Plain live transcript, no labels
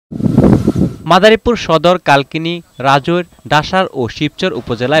মাদারীপুর সদর, কালকিনি, রাজৈর, ডাসার ও শিবচর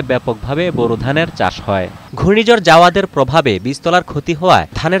উপজেলায় ব্যাপকভাবে বোরো ধানের চাষ হয়। ঘূর্ণিঝড় জাওয়াদের প্রভাবে বীজতলার ক্ষতি হওয়ায়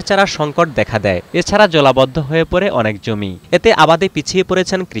ধানের চারার সংকট দেখা দেয়। এছাড়া জলাবদ্ধ হয়ে পড়ে অনেক জমি। এতে আবাদে পিছিয়ে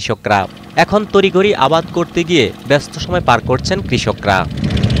পড়েছেন কৃষকরা। এখন তড়িঘড়ি আবাদ করতে গিয়ে ব্যস্ত সময় পার করছেন কৃষকরা।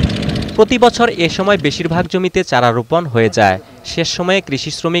 প্রতি বছর এ সময় বেশিরভাগ জমিতে চারা রোপণ হয়ে যায়। শেষ সময়ে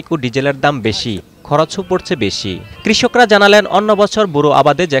কৃষি শ্রমিক ও ডিজেলের দাম বেশি, খরচও পড়ছে বেশি। কৃষকরা জানালেন, অন্য বছর বোরো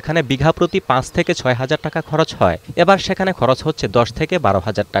আবাদে যেখানে বিঘা প্রতি ৫ থেকে ৬ হাজার টাকা খরচ হয়, এবার সেখানে খরচ হচ্ছে ১০ থেকে ১২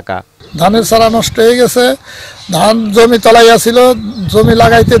 হাজার টাকা। ধানের চারা নষ্ট হয়ে গেছে, ধান জমি তলাইয়া ছিল, জমি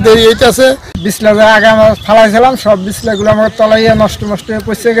লাগাইতে দেরি হইতেছে। বিছলা আগে আমরা ফালাইছিলাম, সব বিছলাগুলো আমার তলাইয়া নষ্ট হয়ে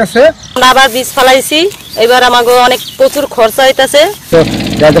পচে গেছে। আবার বীজ ফালাইছি, এবার আমাকে অনেক প্রচুর খরচা হইতেছে।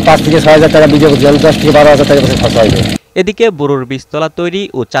 ৫ থেকে ৬ হাজার টাকা বিঘা, ১০ থেকে ১২ হাজার টাকা খরচা হইবে। এদিকে বোরোর বীজতলা তৈরি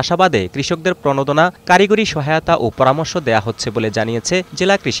ও চাষাবাদে কৃষকদের প্রণোদনা, কারিগরি সহায়তা ও পরামর্শ দেয়া হচ্ছে বলে জানিয়েছে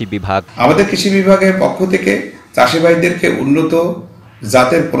জেলা কৃষি বিভাগ। আমাদের কৃষি বিভাগের পক্ষ থেকে চাষি ভাইদেরকে উন্নত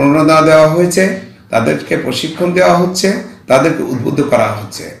জাতের প্রণোদনা দেওয়া হয়েছে, তাদেরকে প্রশিক্ষণ দেওয়া হচ্ছে, তাদেরকে উদ্বুদ্ধ করা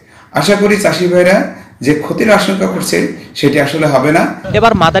হচ্ছে। আশা করি চাষি ভাইরা যে ক্ষতির আশঙ্কা করছে সেটি আসলে হবে না।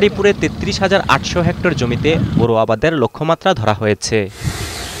 এবার মাদারীপুরে ৩৩,৮০০ হেক্টর জমিতে বোরো আবাদের লক্ষ্যমাত্রা ধরা হয়েছে।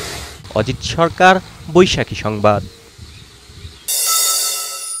 অজিত সরকার, বৈশাখী সংবাদ।